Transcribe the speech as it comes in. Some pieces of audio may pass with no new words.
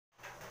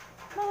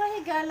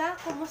higala,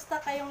 kumusta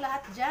kayong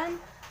lahat dyan?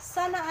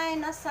 Sana ay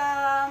nasa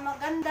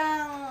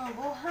magandang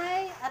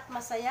buhay at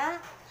masaya.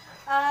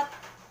 At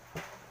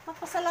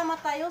magpasalamat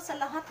tayo sa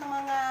lahat ng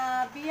mga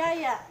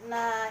biyaya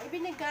na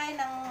ibinigay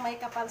ng may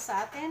kapal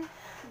sa atin.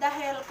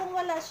 Dahil kung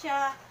wala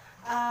siya,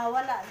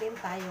 wala din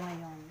tayo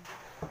ngayon.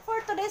 For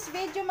today's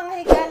video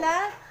mga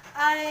higala,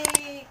 ay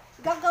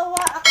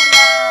gagawa ako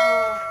ng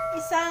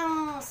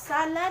isang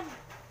salad.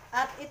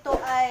 At ito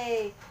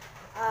ay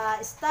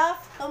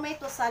stuffed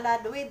tomato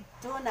salad with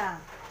tuna.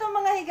 Ito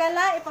mga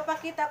higala,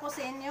 ipapakita ko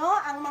sa inyo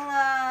ang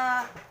mga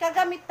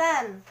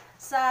kagamitan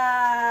sa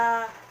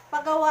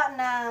paggawa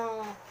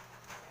ng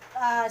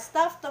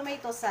stuffed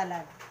tomato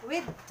salad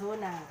with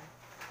tuna.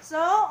 So,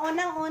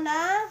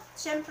 unang-una,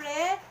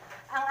 syempre,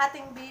 ang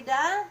ating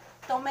bida,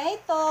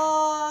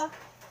 tomato,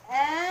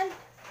 and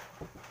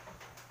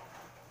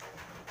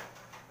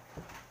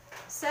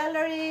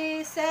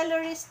celery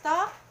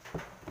stalk,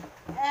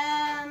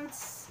 and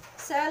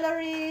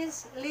celery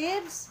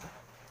leaves.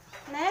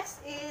 Next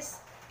is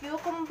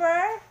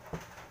cucumber.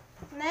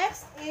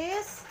 Next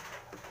is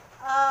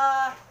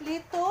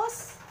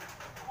lettuce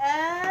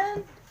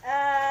and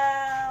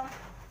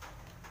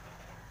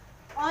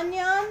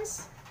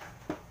onions,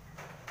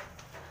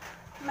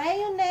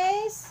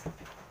 mayonnaise,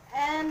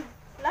 and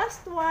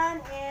last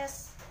one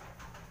is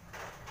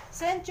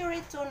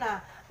century tuna.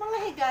 Mga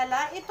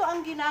higala, ito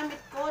ang ginamit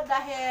ko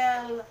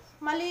dahil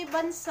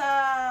maliban sa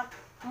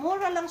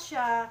mura lang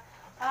siya,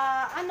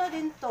 ano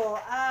din to,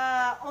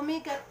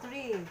 omega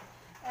 3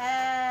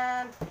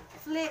 and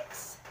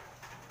flakes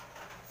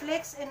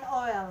in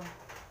oil.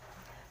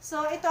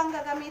 So ito ang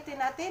gagamitin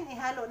natin,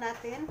 ihalo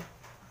natin.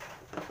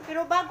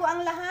 Pero bago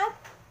ang lahat,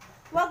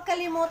 huwag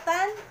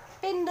kalimutan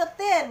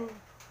pindutin.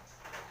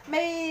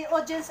 May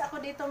audience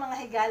ako dito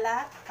mga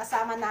higala,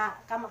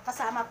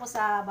 kasama ko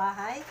sa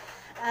bahay.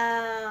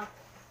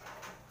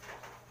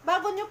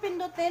 Bago nyo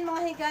pindutin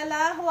mga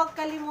higala, huwag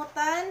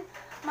kalimutan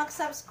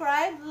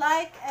mag-subscribe,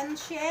 like, and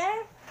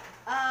share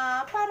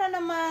para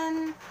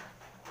naman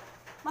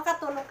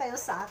makatulong kayo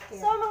sa akin.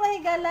 So mga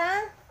higala,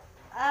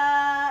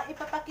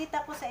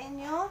 ipapakita ko sa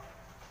inyo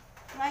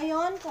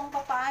ngayon kung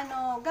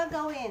paano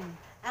gagawin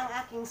ang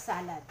aking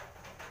salad.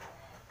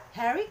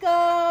 Here we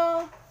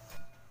go!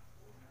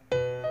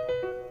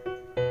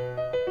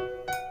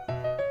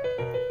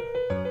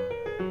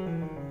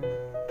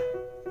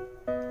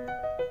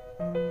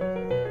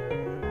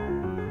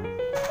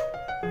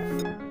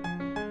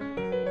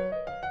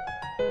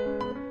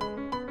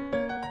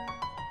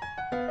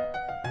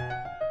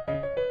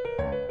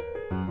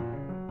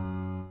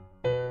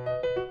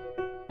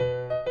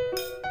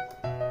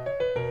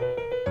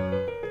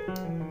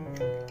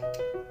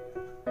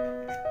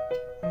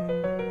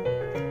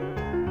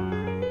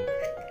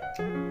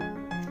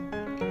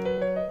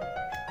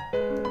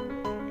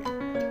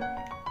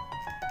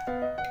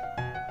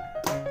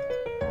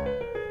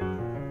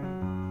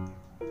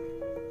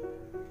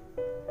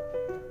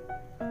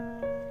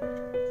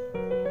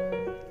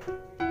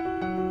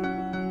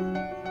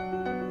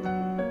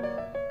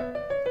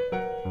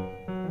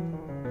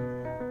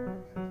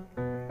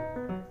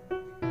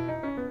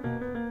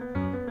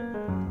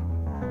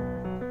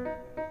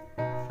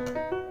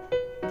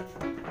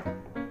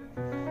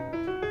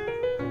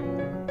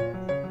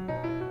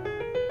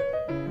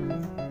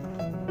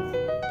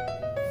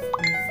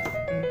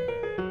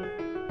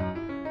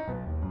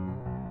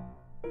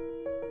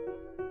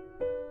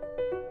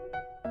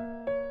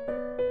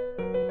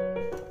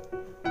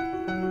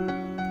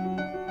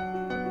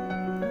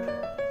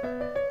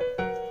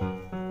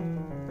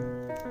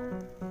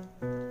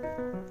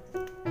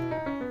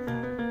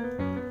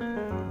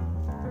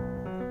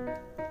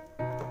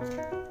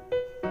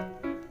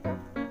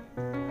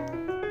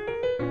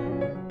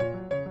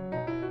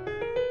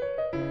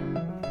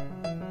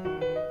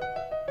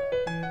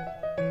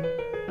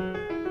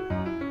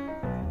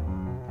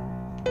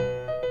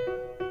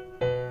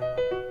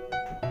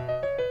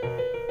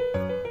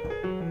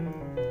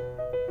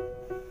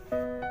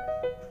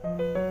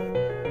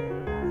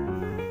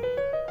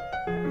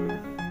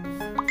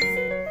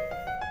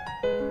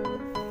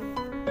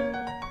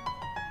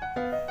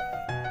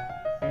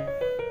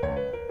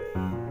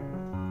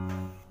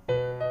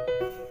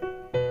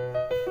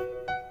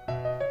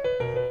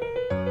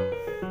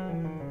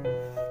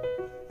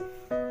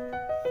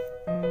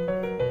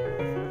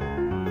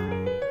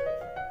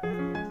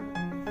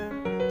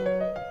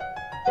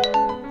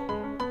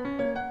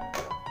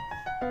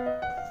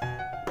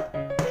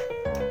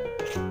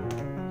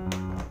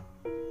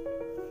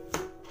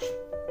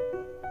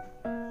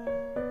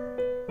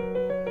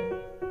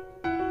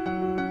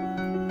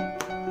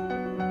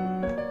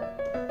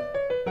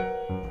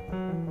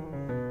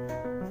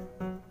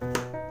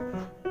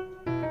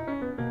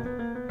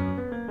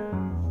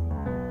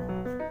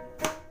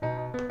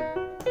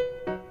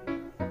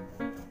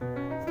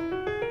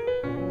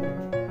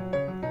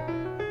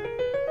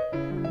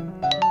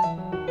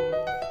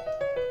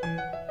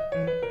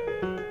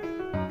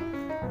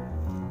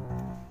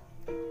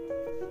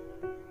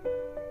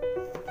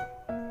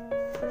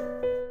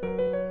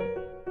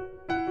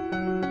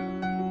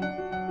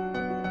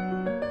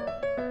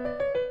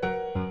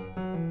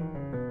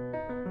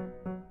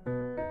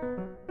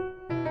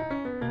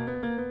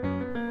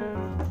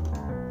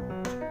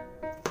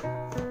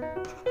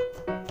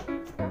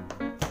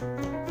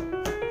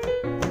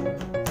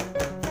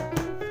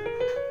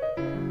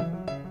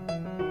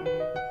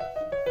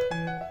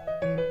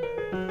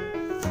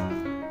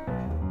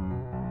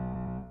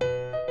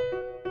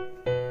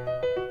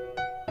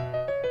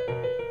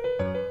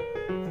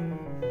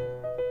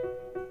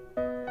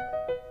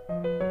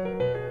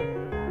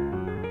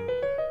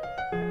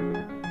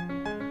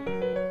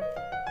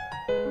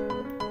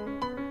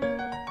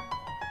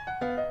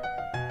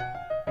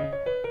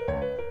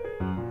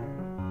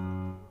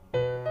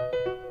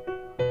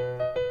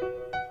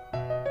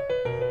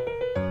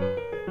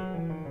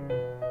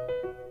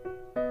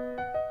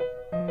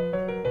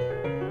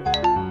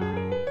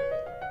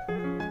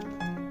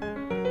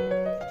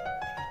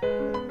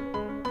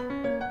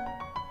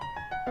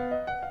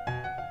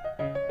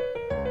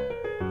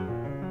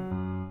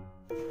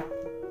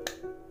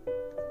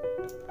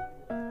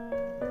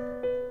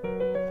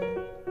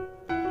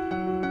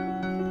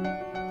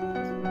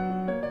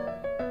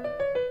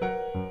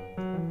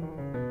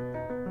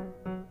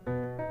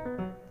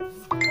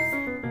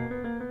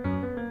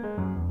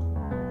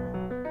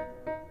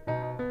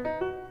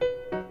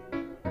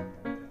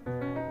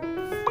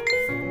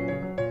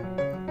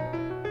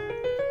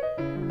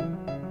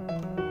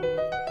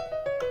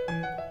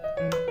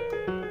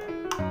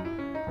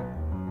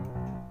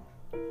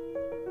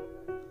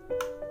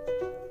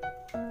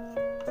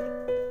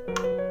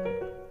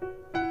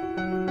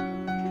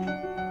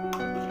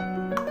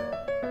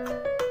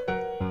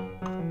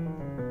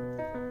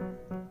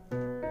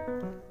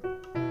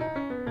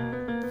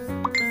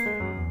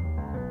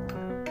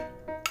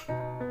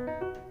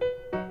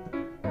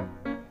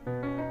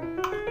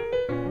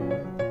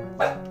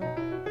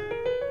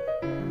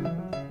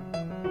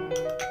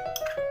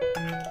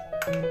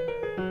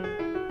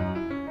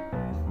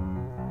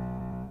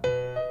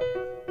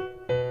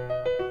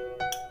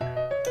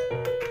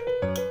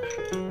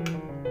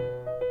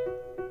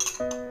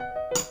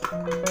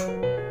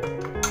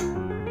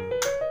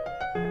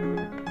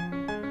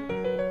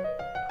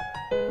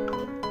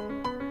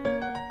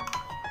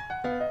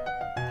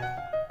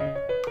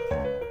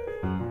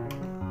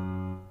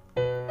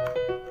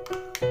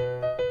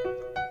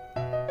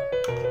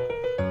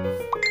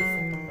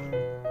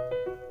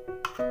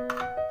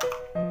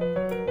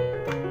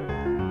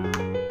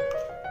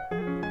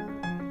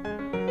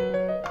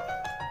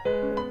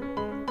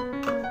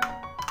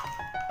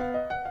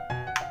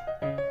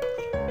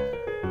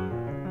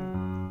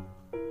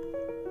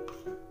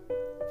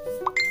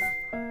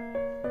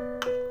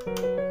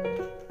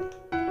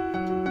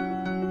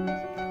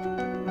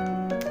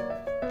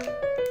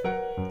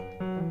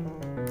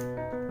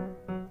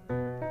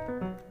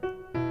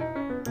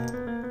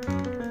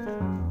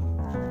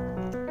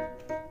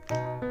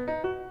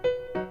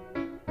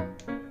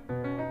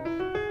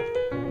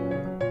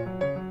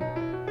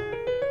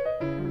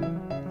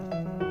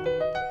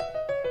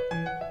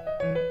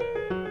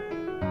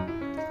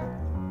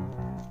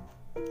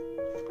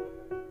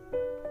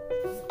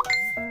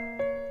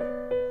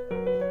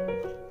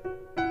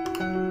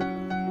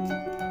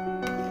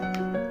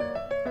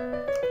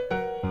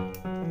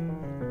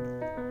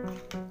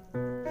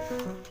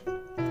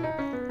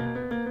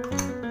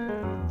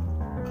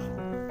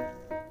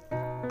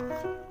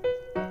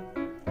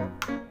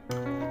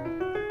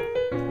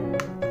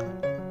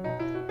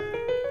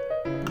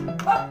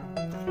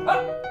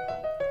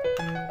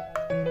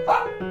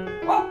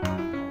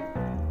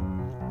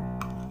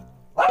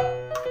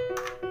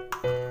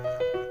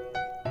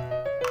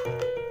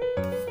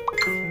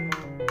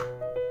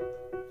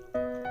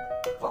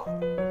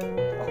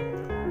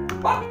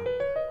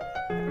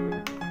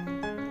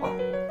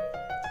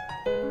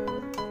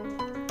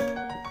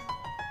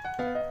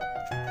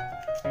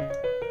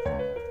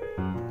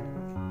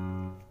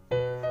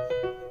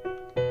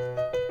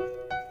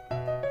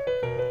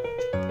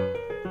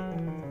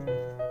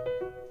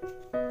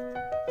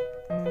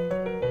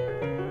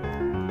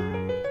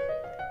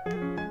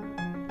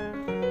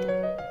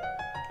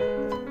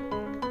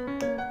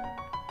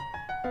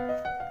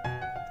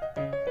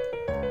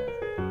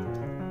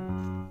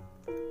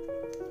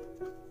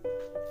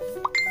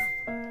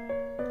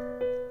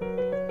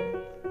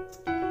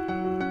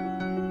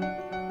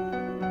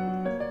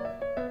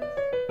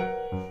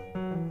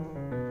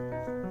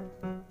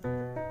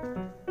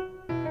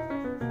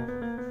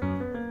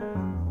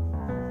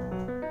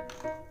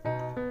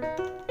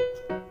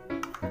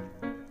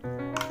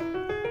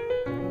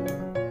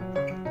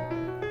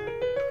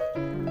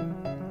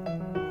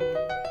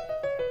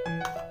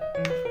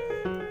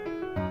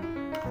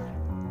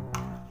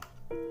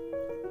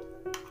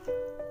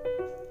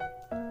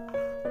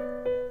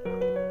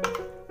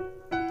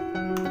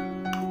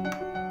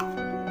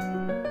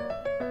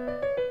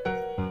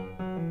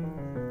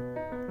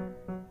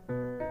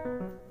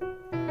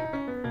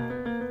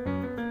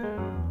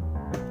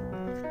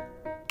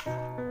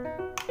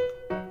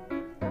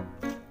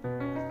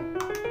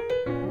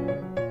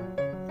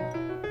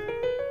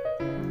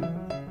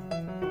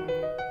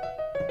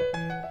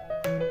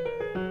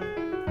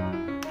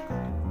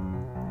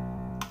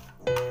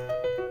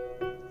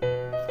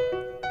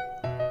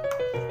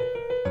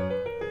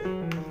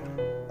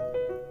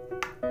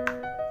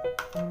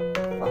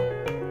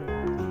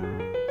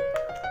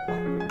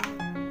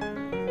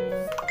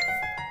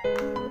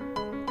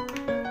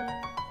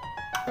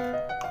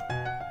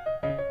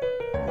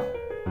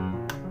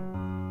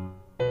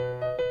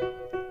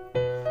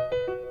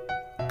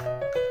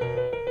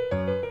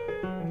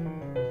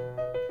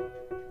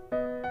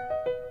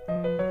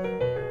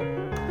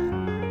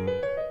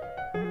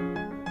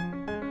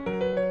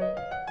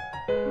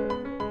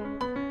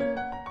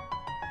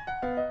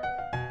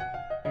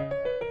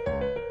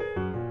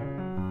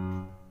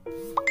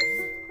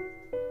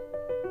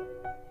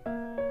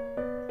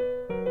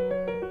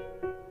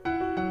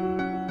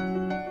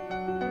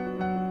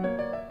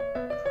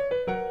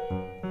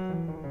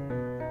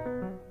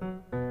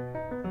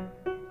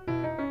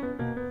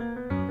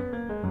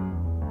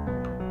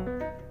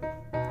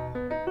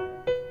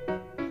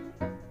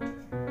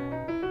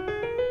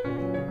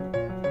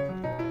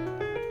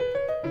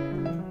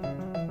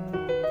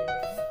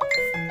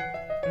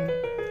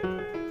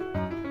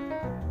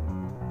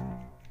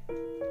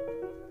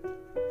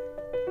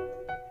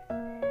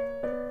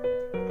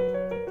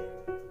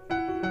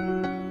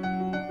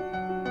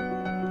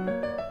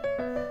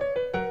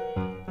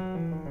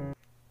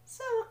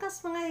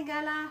 Mga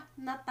higala,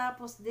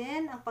 natapos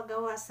din ang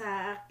paggawa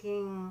sa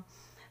aking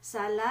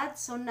salad.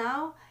 So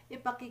now,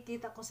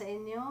 ipakikita ko sa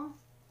inyo.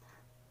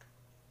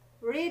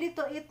 Ready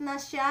to eat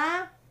na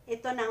siya.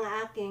 Ito na ang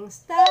aking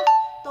stuffed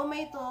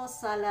tomato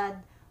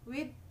salad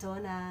with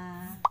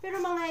tuna.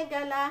 Pero mga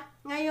higala,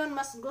 ngayon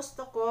mas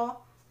gusto ko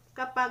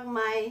kapag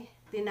may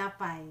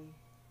tinapay.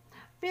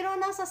 Pero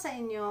nasa sa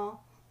inyo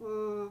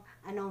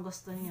anong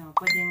gusto nyo.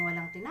 Pwedeng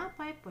walang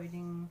tinapay,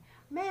 pwedeng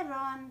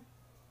meron.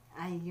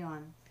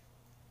 Ayun.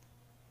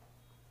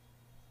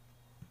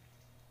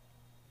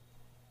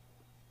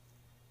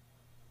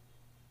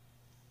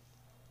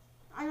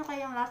 Ano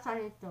kayang lasa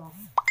nito?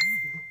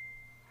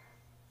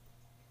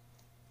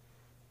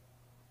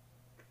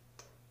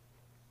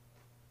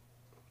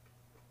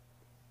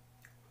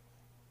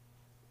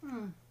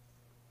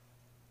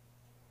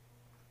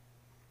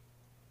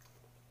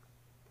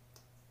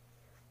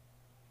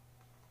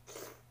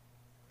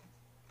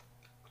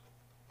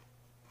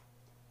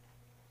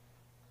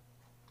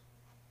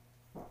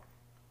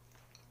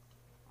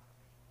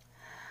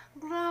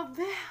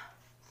 Grabe.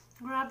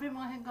 Grabe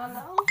mga higala.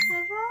 Oh,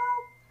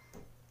 sarap.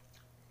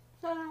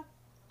 Sarap.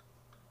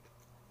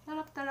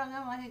 Sarap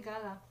talaga mga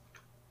higala.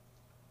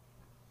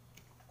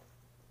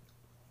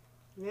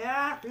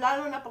 Yeah,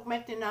 lalo na pag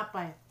may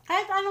tinapay.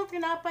 Kahit anong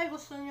tinapay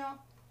gusto nyo.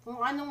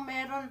 Kung anong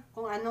meron,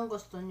 kung anong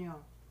gusto nyo.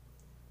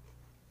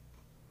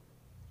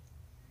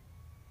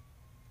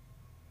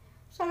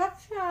 Sarap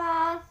siya.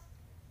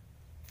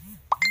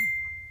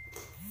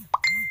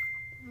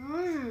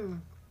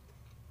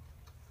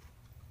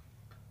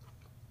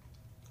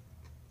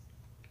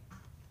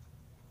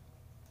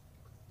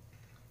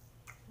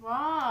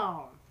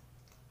 Wow.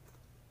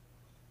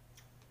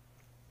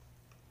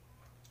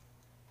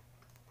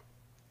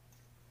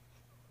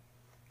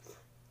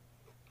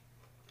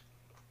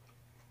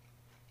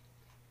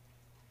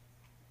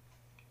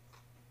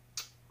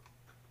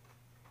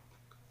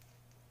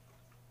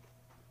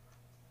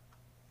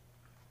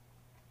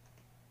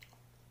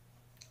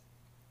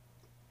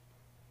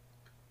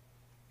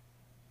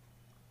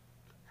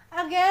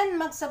 Again,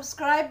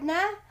 mag-subscribe na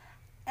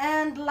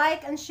and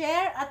like and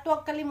share, at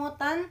huwag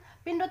kalimutan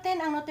pindutin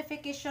ang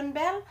notification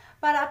bell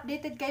para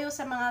updated kayo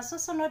sa mga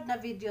susunod na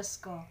videos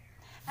ko.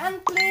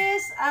 And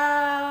please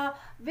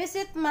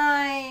visit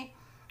my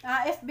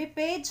FB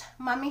page,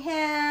 Mommy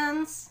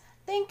Hands.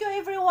 Thank you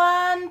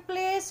everyone.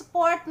 Please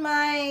support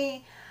my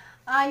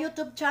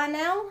YouTube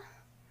channel.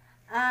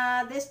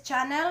 This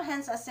channel,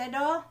 Hands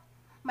Acedo,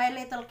 My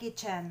Little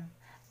Kitchen.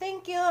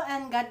 Thank you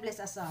and God bless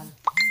us all.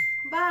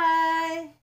 Bye!